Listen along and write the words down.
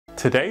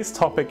Today's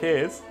topic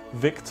is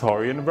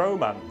Victorian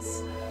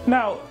romance.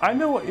 Now, I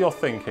know what you're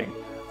thinking.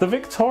 The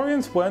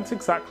Victorians weren't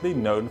exactly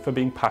known for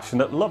being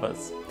passionate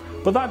lovers,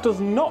 but that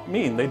does not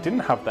mean they didn't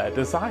have their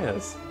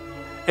desires.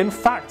 In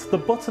fact, the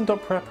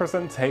buttoned-up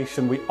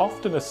representation we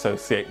often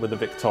associate with the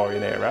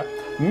Victorian era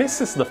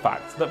misses the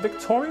fact that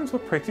Victorians were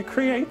pretty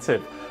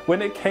creative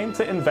when it came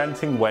to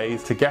inventing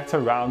ways to get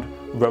around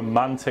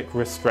romantic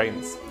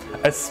restraints,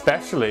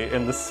 especially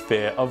in the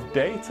sphere of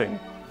dating.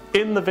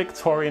 In the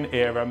Victorian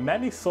era,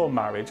 many saw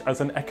marriage as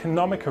an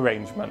economic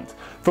arrangement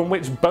from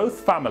which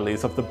both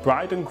families of the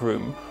bride and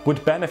groom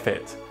would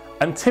benefit,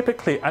 and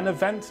typically an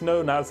event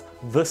known as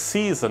the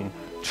season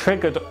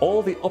triggered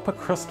all the upper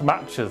crust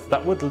matches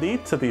that would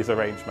lead to these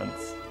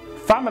arrangements.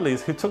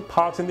 Families who took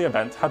part in the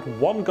event had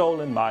one goal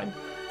in mind: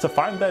 to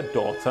find their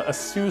daughter a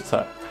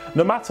suitor.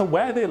 No matter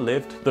where they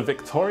lived, the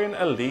Victorian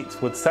elite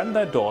would send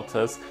their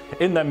daughters,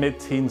 in their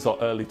mid-teens or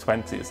early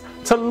 20s,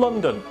 to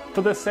London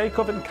for the sake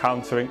of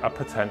encountering a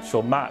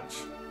potential match.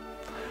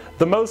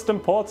 The most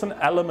important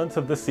element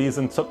of the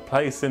season took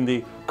place in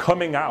the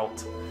coming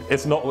out.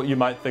 It's not what you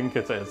might think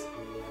it is.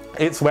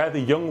 It's where the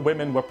young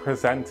women were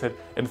presented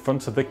in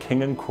front of the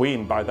king and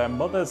queen by their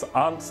mothers,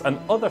 aunts and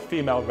other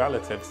female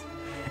relatives.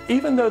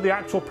 Even though the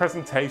actual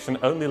presentation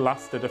only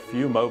lasted a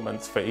few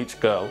moments for each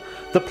girl,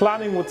 the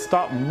planning would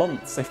start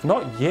months, if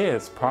not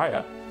years,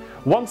 prior.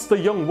 Once the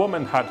young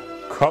woman had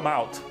come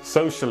out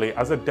socially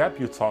as a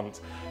debutante,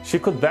 she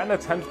could then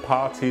attend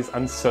parties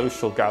and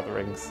social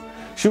gatherings.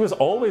 She was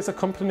always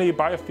accompanied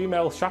by a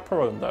female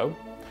chaperone though,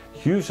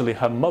 usually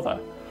her mother,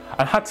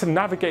 and had to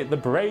navigate the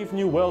brave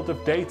new world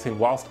of dating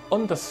whilst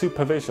under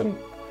supervision.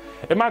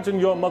 Imagine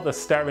your mother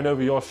staring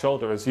over your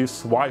shoulder as you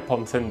swipe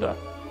on Tinder.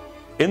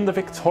 In the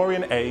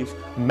Victorian age,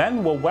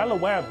 men were well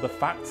aware of the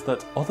fact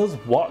that others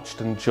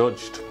watched and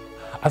judged.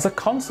 As a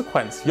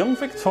consequence, young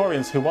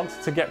Victorians who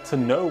wanted to get to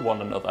know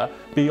one another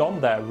beyond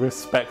their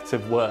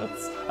respective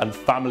words and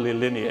family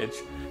lineage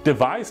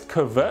devised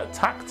covert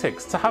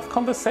tactics to have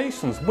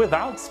conversations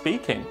without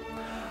speaking.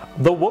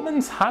 The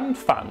woman's hand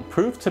fan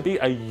proved to be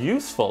a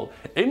useful,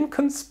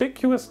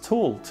 inconspicuous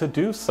tool to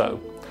do so.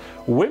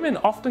 Women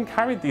often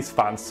carried these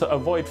fans to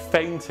avoid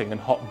fainting in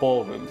hot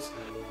ballrooms,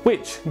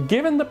 which,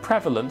 given the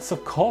prevalence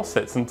of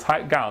corsets and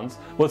tight gowns,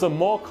 was a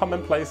more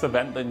commonplace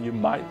event than you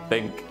might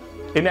think.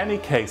 In any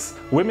case,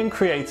 women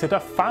created a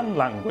fan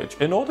language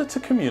in order to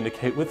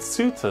communicate with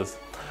suitors.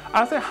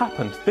 As it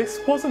happened,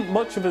 this wasn't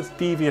much of a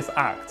devious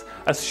act,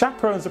 as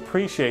chaperones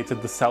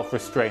appreciated the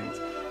self-restraint.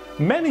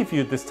 Many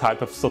viewed this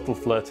type of subtle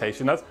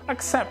flirtation as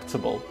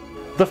acceptable.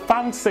 The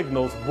fan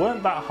signals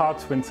weren't that hard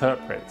to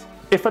interpret.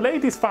 If a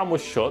lady's fan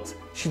was shut,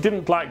 she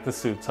didn't like the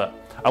suitor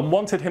and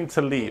wanted him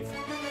to leave.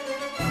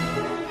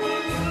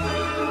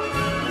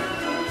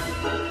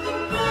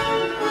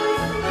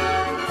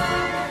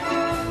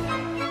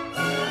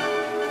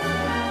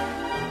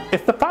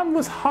 If the fan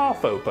was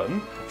half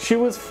open, she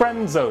was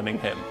friend-zoning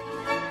him.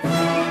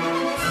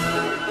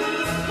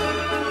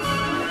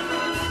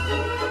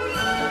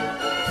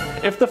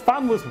 If the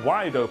fan was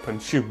wide open,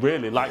 she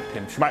really liked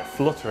him. She might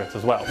flutter it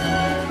as well.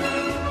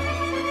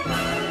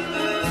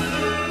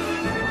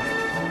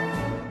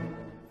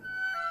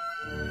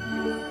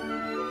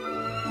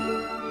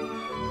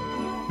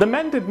 The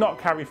men did not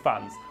carry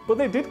fans, but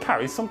they did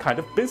carry some kind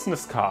of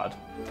business card,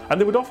 and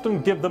they would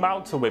often give them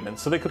out to women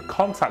so they could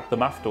contact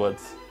them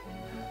afterwards.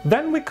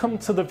 Then we come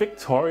to the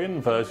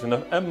Victorian version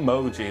of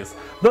emojis,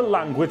 the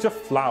language of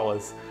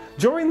flowers.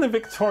 During the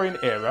Victorian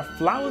era,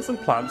 flowers and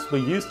plants were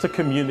used to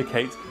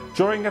communicate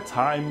during a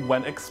time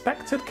when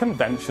expected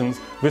conventions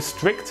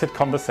restricted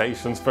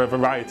conversations for a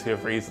variety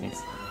of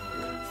reasons.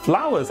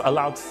 Flowers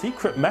allowed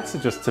secret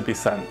messages to be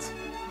sent.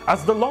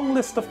 As the long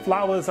list of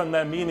flowers and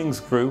their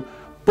meanings grew,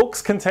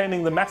 books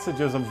containing the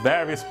messages of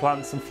various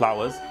plants and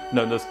flowers,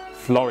 known as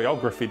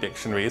florography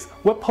dictionaries,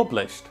 were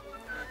published.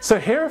 So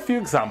here are a few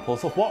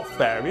examples of what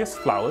various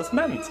flowers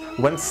meant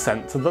when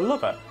sent to the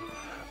lover.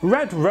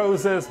 Red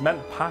roses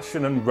meant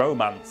passion and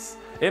romance.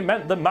 It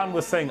meant the man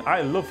was saying,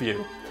 "I love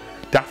you."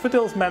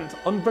 Daffodils meant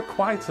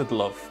unrequited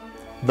love.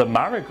 The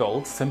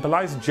marigold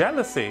symbolized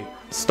jealousy.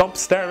 Stop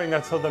staring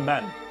at other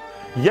men.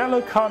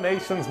 Yellow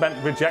carnations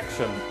meant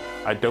rejection.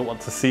 I don't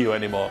want to see you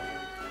anymore.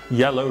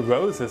 Yellow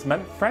roses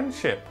meant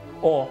friendship,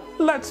 or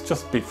let's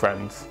just be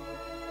friends.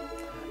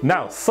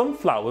 Now, some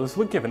flowers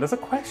were given as a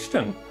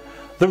question.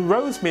 The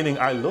rose meaning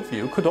 "I love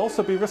you" could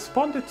also be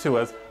responded to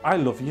as "I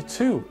love you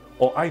too,"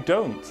 or "I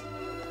don't."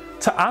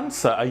 To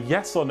answer a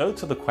yes or no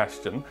to the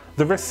question,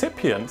 the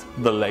recipient,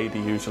 the lady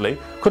usually,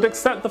 could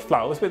accept the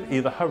flowers with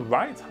either her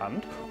right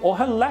hand or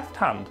her left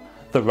hand.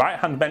 The right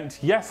hand meant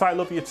 "yes, I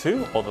love you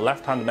too," or the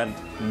left hand meant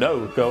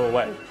 "no, go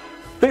away."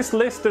 This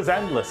list is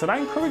endless, and I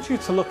encourage you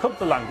to look up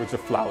the language of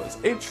flowers.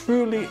 It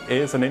truly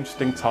is an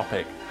interesting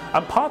topic,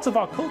 and part of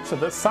our culture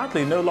that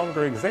sadly no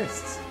longer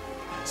exists.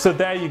 So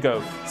there you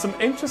go, some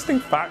interesting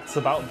facts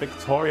about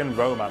Victorian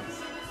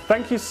romance.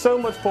 Thank you so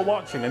much for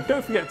watching, and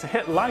don't forget to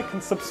hit like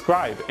and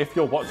subscribe if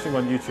you're watching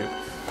on YouTube.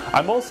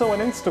 I'm also on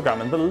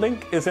Instagram and the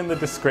link is in the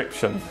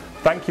description.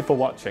 Thank you for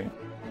watching.